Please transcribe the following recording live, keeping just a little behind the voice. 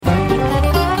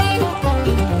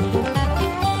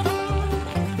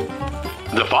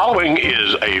following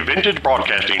is a vintage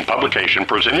broadcasting publication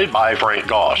presented by Frank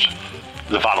Goss.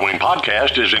 The following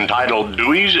podcast is entitled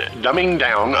Dewey's Dumbing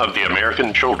Down of the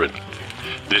American Children.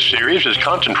 This series is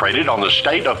concentrated on the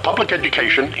state of public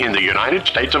education in the United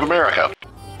States of America.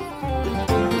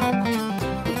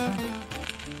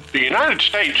 The United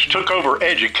States took over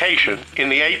education in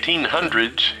the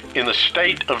 1800s in the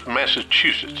state of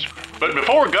Massachusetts. But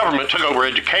before government took over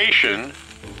education,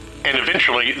 and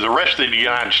eventually the rest of the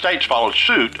United States followed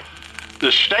suit,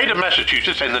 the state of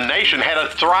Massachusetts and the nation had a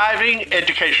thriving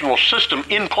educational system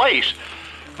in place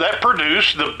that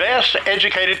produced the best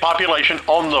educated population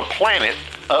on the planet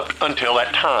up until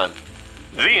that time.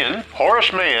 Then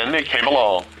Horace Mann came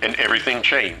along and everything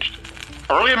changed.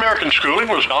 Early American schooling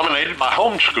was dominated by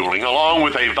homeschooling along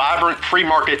with a vibrant free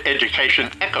market education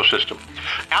ecosystem.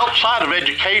 Outside of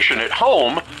education at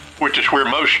home, which is where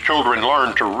most children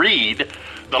learn to read,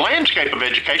 the landscape of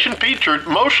education featured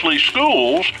mostly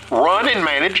schools run and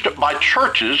managed by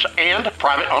churches and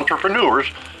private entrepreneurs,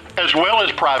 as well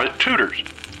as private tutors.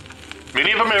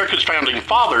 Many of America's founding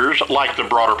fathers, like the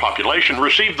broader population,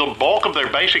 received the bulk of their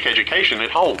basic education at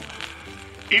home.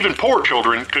 Even poor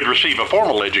children could receive a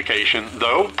formal education,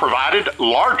 though provided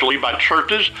largely by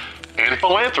churches and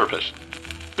philanthropists.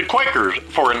 The Quakers,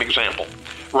 for an example,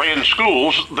 ran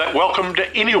schools that welcomed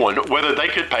anyone, whether they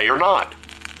could pay or not.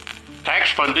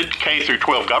 Tax-funded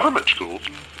K-12 government schools,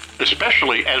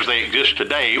 especially as they exist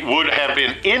today, would have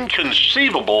been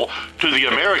inconceivable to the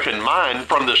American mind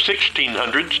from the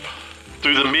 1600s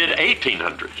through the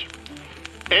mid-1800s.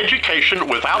 Education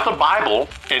without the Bible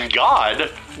and God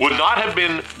would not have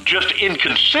been just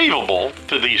inconceivable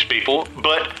to these people,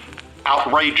 but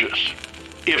outrageous,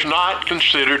 if not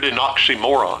considered an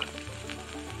oxymoron.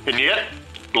 And yet,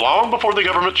 long before the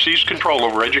government seized control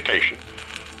over education,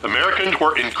 Americans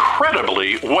were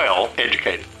incredibly well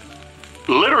educated.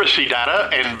 Literacy data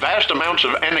and vast amounts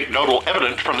of anecdotal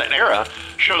evidence from that era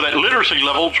show that literacy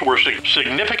levels were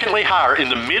significantly higher in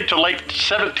the mid to late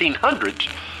 1700s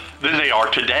than they are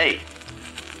today.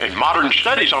 And modern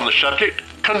studies on the subject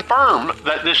confirm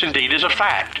that this indeed is a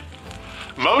fact.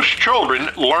 Most children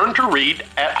learn to read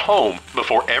at home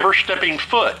before ever stepping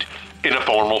foot in a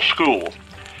formal school.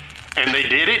 And they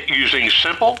did it using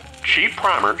simple, cheap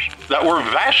primers that were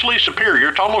vastly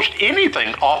superior to almost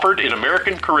anything offered in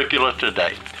American curricula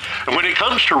today. And when it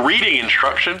comes to reading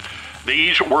instruction,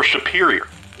 these were superior.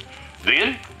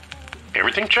 Then,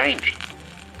 everything changed.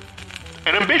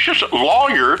 An ambitious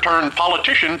lawyer turned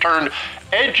politician turned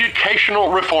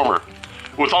educational reformer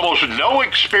with almost no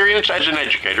experience as an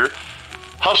educator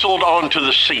hustled onto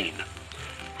the scene.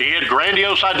 He had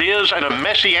grandiose ideas and a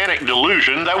messianic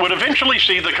delusion that would eventually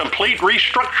see the complete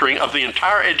restructuring of the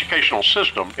entire educational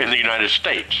system in the United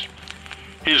States.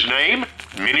 His name,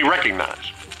 many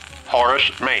recognize, Horace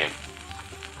Mann.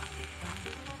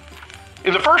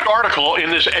 In the first article in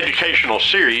this educational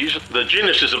series, The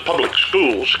Genesis of Public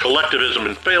Schools, Collectivism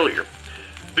and Failure,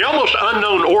 the almost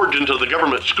unknown origins of the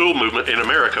government school movement in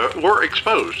America were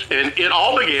exposed, and it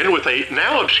all began with a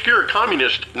now obscure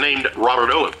communist named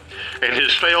Robert Owen and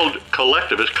his failed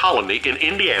collectivist colony in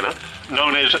Indiana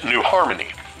known as New Harmony.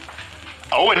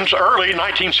 Owen's early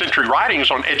 19th century writings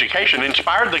on education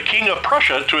inspired the King of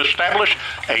Prussia to establish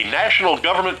a national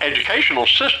government educational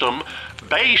system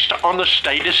based on the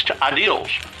statist ideals.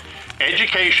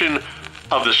 Education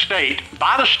of the state,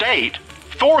 by the state,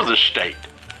 for the state.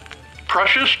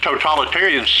 Prussia's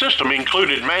totalitarian system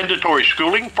included mandatory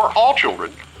schooling for all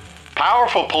children,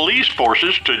 powerful police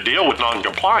forces to deal with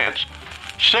noncompliance,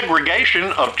 segregation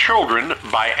of children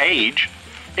by age,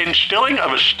 instilling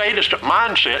of a statist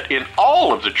mindset in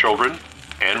all of the children,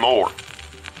 and more.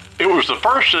 It was the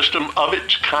first system of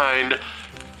its kind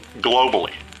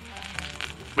globally,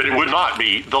 but it would not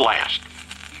be the last.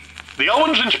 The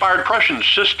Owens-inspired Prussian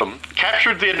system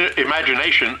captured the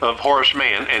imagination of Horace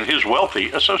Mann and his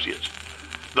wealthy associates.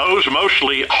 Those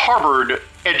mostly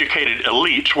Harvard-educated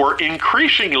elites were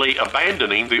increasingly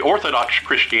abandoning the Orthodox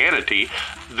Christianity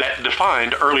that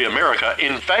defined early America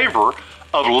in favor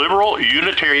of liberal,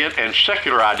 Unitarian, and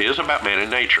secular ideas about man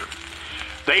and nature.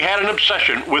 They had an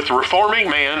obsession with reforming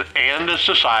man and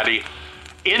society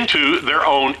into their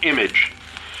own image.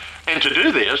 And to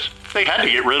do this, they had to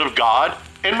get rid of God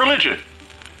and religion.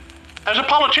 As a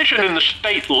politician in the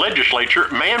state legislature,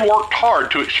 Mann worked hard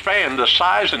to expand the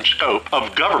size and scope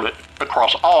of government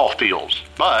across all fields.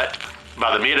 But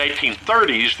by the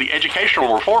mid-1830s, the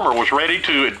educational reformer was ready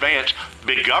to advance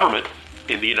big government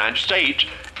in the United States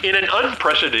in an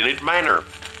unprecedented manner.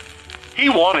 He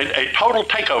wanted a total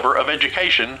takeover of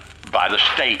education by the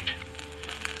state.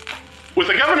 With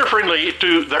the governor friendly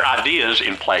to their ideas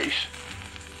in place,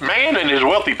 Mann and his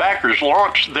wealthy backers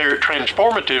launched their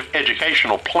transformative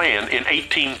educational plan in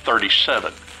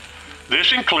 1837.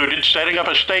 This included setting up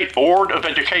a state board of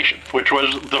education, which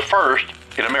was the first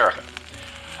in America.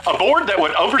 A board that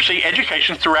would oversee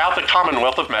education throughout the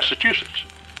Commonwealth of Massachusetts.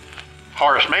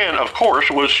 Horace Mann, of course,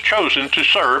 was chosen to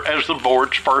serve as the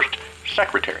board's first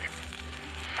secretary.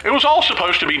 It was all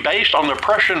supposed to be based on the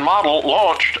Prussian model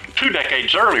launched 2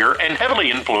 decades earlier and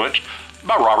heavily influenced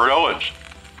by Robert Owens.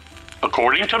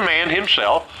 According to Mann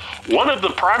himself, one of the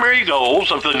primary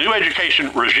goals of the new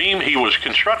education regime he was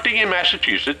constructing in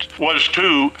Massachusetts was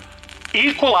to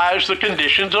equalize the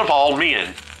conditions of all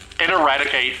men and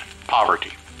eradicate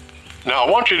poverty. Now,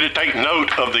 I want you to take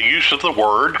note of the use of the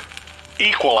word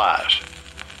equalize.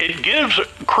 It gives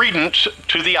credence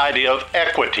to the idea of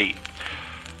equity,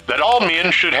 that all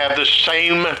men should have the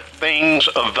same things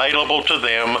available to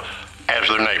them as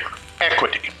their neighbor.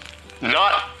 Equity.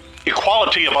 Not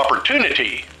equality of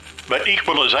opportunity, but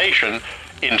equalization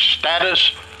in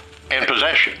status and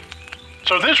possession.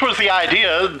 So this was the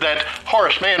idea that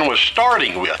Horace Mann was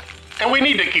starting with, and we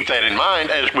need to keep that in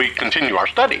mind as we continue our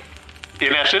study.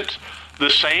 In essence, the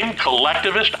same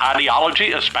collectivist ideology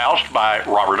espoused by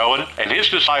Robert Owen and his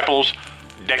disciples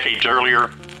decades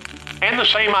earlier, and the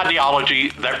same ideology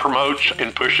that promotes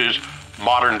and pushes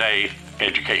modern-day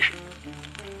education.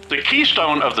 The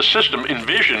keystone of the system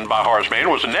envisioned by Horace Mann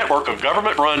was a network of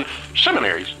government-run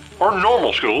seminaries, or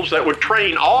normal schools, that would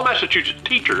train all Massachusetts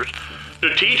teachers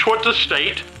to teach what the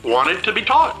state wanted to be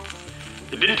taught.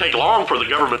 It didn't take long for the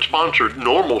government-sponsored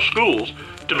normal schools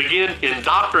to begin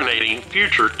indoctrinating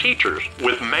future teachers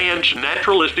with Mann's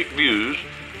naturalistic views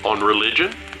on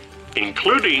religion,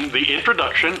 including the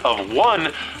introduction of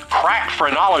one crack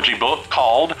phrenology book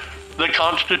called The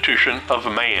Constitution of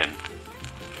Man.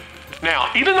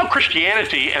 Now, even though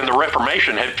Christianity and the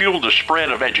Reformation had fueled the spread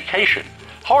of education,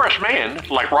 Horace Mann,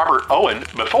 like Robert Owen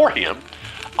before him,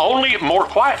 only more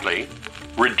quietly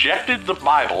rejected the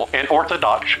Bible and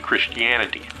Orthodox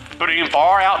Christianity, putting him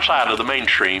far outside of the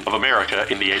mainstream of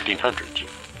America in the 1800s.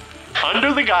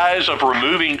 Under the guise of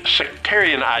removing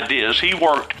sectarian ideas, he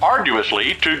worked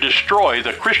arduously to destroy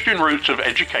the Christian roots of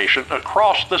education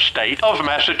across the state of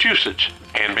Massachusetts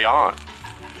and beyond.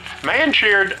 Mann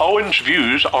shared Owen's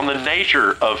views on the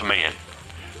nature of man.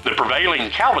 The prevailing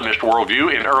Calvinist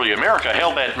worldview in early America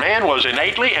held that man was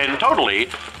innately and totally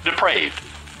depraved.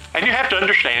 And you have to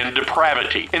understand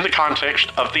depravity in the context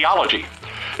of theology.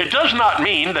 It does not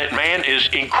mean that man is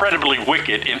incredibly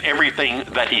wicked in everything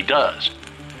that he does.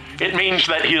 It means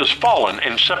that he is fallen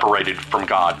and separated from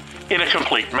God in a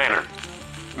complete manner.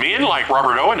 Men like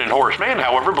Robert Owen and Horace Mann,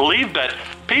 however, believed that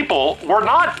people were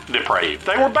not depraved.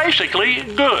 They were basically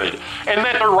good, and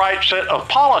that the right set of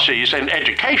policies and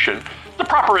education, the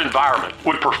proper environment,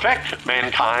 would perfect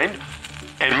mankind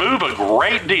and move a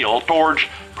great deal towards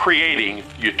creating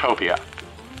utopia.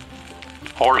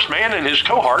 Horace Mann and his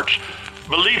cohorts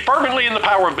believed fervently in the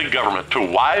power of big government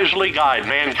to wisely guide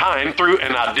mankind through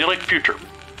an idyllic future.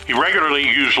 He regularly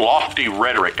used lofty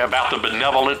rhetoric about the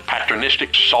benevolent,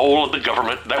 patronistic soul of the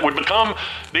government that would become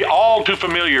the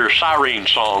all-too-familiar siren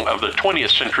song of the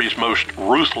 20th century's most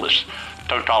ruthless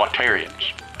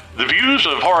totalitarians. The views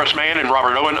of Horace Mann and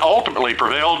Robert Owen ultimately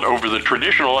prevailed over the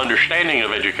traditional understanding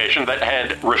of education that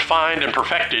had refined and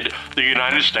perfected the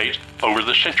United States over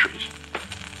the centuries.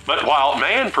 But while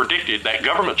Mann predicted that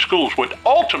government schools would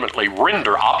ultimately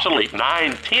render obsolete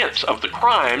 9/10 of the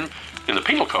crime in the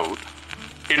penal code,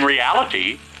 in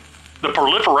reality, the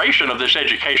proliferation of this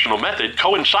educational method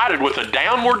coincided with a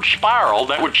downward spiral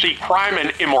that would see crime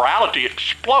and immorality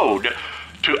explode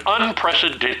to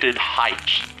unprecedented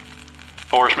heights.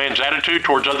 Horace Mann's attitude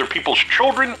towards other people's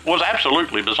children was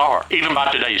absolutely bizarre, even by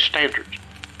today's standards.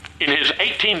 In his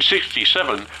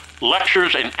 1867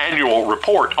 Lectures and Annual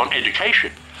Report on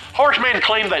Education, Horace Mann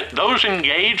claimed that those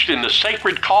engaged in the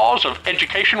sacred cause of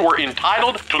education were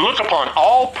entitled to look upon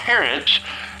all parents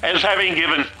as having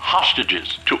given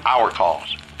hostages to our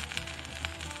cause.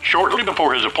 Shortly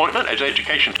before his appointment as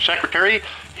Education Secretary,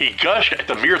 he gushed at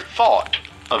the mere thought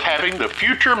of having the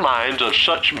future minds of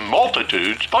such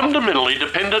multitudes fundamentally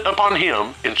dependent upon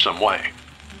him in some way.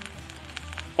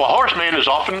 While Horace Mann is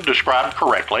often described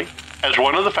correctly as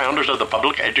one of the founders of the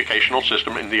public educational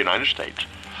system in the United States,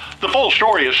 the full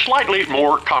story is slightly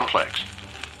more complex.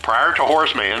 Prior to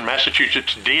Horace Mann,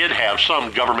 Massachusetts did have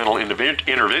some governmental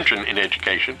intervention in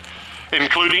education,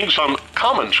 including some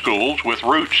common schools with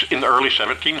roots in the early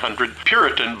 1700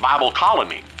 Puritan Bible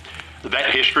colony. That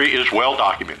history is well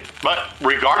documented. But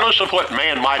regardless of what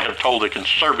Mann might have told the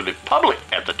conservative public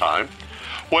at the time,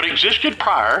 what existed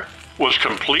prior was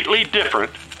completely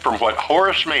different from what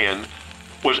Horace Mann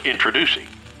was introducing.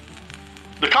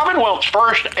 The Commonwealth's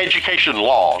first education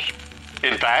laws,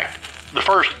 in fact, the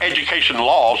first education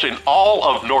laws in all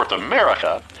of North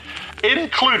America,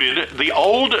 included the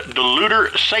old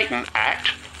Deluder Satan Act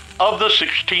of the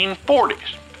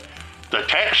 1640s. The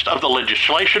text of the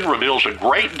legislation reveals a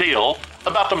great deal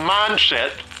about the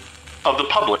mindset of the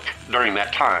public during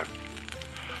that time.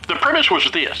 The premise was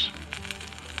this: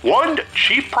 one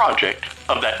chief project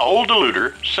of that old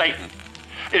deluder, Satan,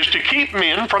 is to keep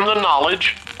men from the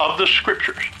knowledge of the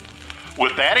scriptures.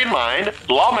 With that in mind,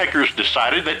 lawmakers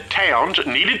decided that towns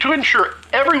needed to ensure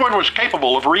everyone was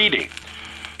capable of reading.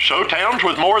 So towns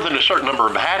with more than a certain number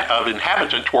of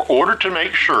inhabitants were ordered to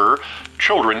make sure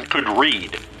children could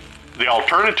read. The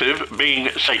alternative being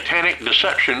satanic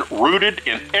deception rooted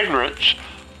in ignorance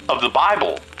of the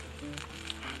Bible.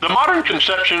 The modern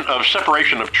conception of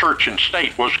separation of church and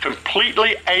state was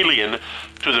completely alien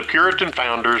to the Puritan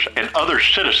founders and other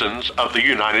citizens of the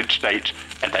United States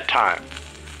at that time.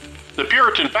 The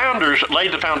Puritan founders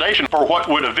laid the foundation for what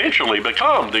would eventually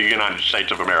become the United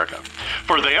States of America.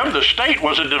 For them, the state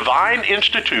was a divine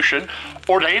institution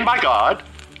ordained by God,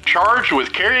 charged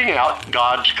with carrying out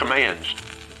God's commands,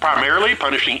 primarily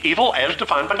punishing evil as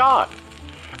defined by God.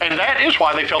 And that is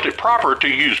why they felt it proper to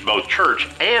use both church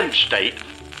and state,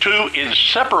 two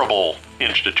inseparable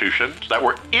institutions that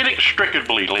were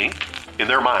inextricably linked in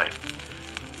their mind.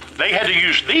 They had to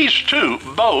use these two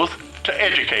both to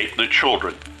educate the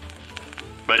children.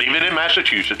 But even in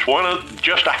Massachusetts, one of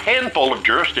just a handful of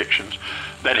jurisdictions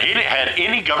that had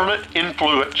any government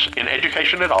influence in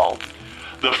education at all,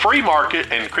 the free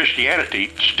market and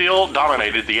Christianity still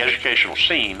dominated the educational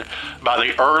scene by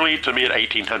the early to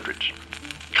mid-1800s.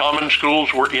 Common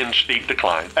schools were in steep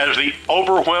decline, as the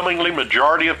overwhelmingly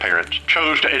majority of parents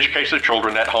chose to educate their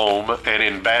children at home and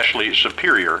in vastly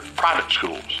superior private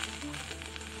schools.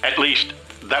 At least,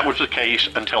 that was the case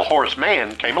until Horace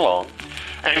Mann came along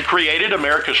and created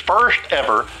America's first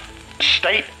ever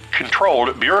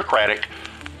state-controlled, bureaucratic,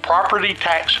 property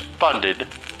tax-funded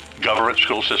government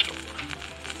school system.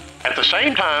 At the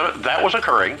same time that was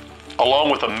occurring,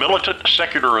 along with a militant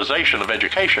secularization of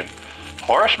education,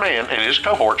 Horace Mann and his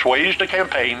cohorts waged a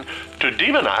campaign to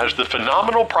demonize the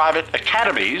phenomenal private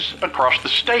academies across the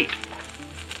state.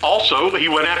 Also, he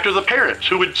went after the parents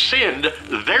who would send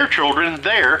their children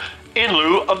there in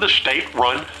lieu of the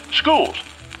state-run schools.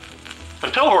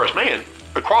 Until Horace Mann,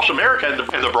 across America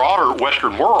and the broader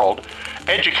Western world,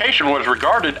 education was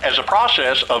regarded as a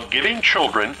process of giving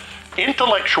children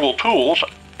intellectual tools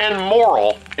and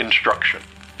moral instruction.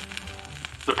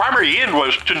 The primary end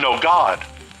was to know God,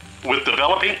 with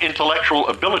developing intellectual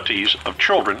abilities of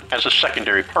children as a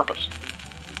secondary purpose.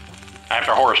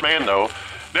 After Horace Mann, though,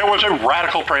 there was a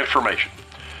radical transformation.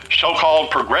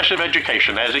 So-called progressive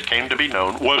education, as it came to be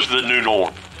known, was the new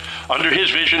norm. Under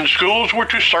his vision, schools were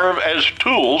to serve as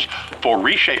tools for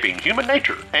reshaping human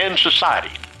nature and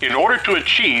society in order to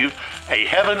achieve a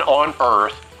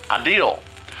heaven-on-earth ideal.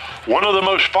 One of the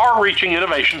most far-reaching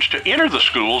innovations to enter the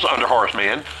schools under Horace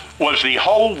Mann was the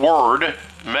whole word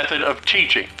method of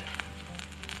teaching.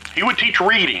 He would teach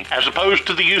reading as opposed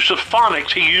to the use of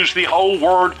phonics. He used the whole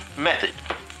word method.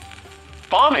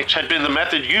 Phonics had been the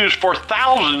method used for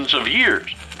thousands of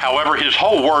years. However, his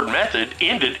whole word method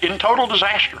ended in total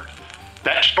disaster.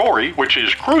 That story, which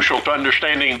is crucial to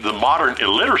understanding the modern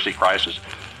illiteracy crisis,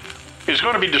 is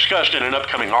going to be discussed in an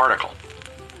upcoming article.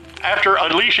 After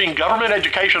unleashing government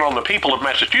education on the people of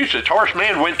Massachusetts, Horace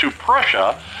Mann went to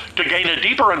Prussia to gain a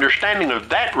deeper understanding of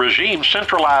that regime's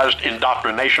centralized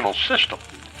indoctrinational system.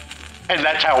 And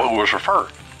that's how it was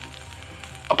referred.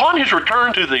 Upon his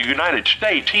return to the United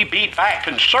States, he beat back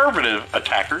conservative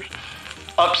attackers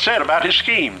upset about his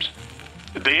schemes.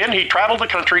 Then he traveled the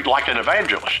country like an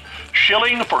evangelist,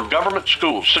 shilling for government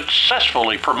schools,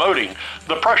 successfully promoting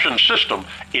the Prussian system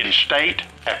in state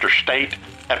after state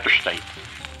after state.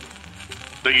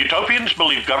 The utopians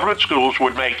believed government schools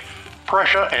would make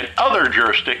Prussia and other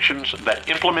jurisdictions that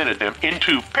implemented them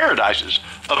into paradises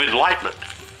of enlightenment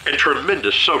and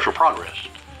tremendous social progress.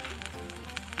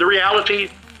 The reality,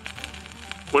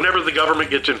 whenever the government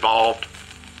gets involved,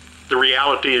 the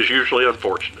reality is usually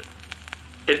unfortunate.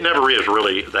 It never is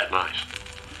really that nice.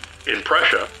 In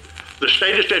Prussia, the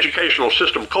statist educational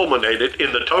system culminated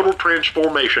in the total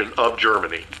transformation of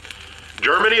Germany.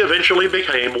 Germany eventually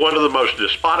became one of the most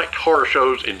despotic horror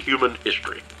shows in human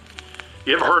history.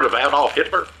 You ever heard of Adolf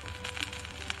Hitler?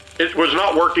 It was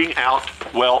not working out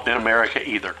well in America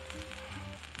either,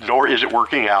 nor is it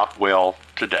working out well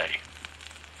today.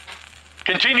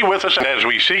 Continue with us as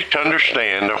we seek to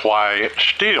understand why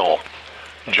still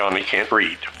Johnny can't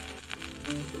read.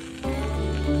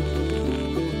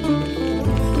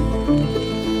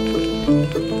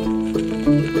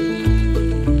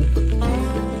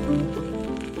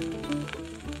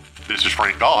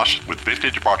 DOS with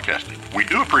Vintage Broadcasting. We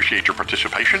do appreciate your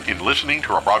participation in listening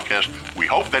to our broadcast. We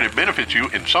hope that it benefits you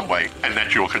in some way and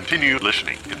that you'll continue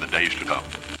listening in the days to come.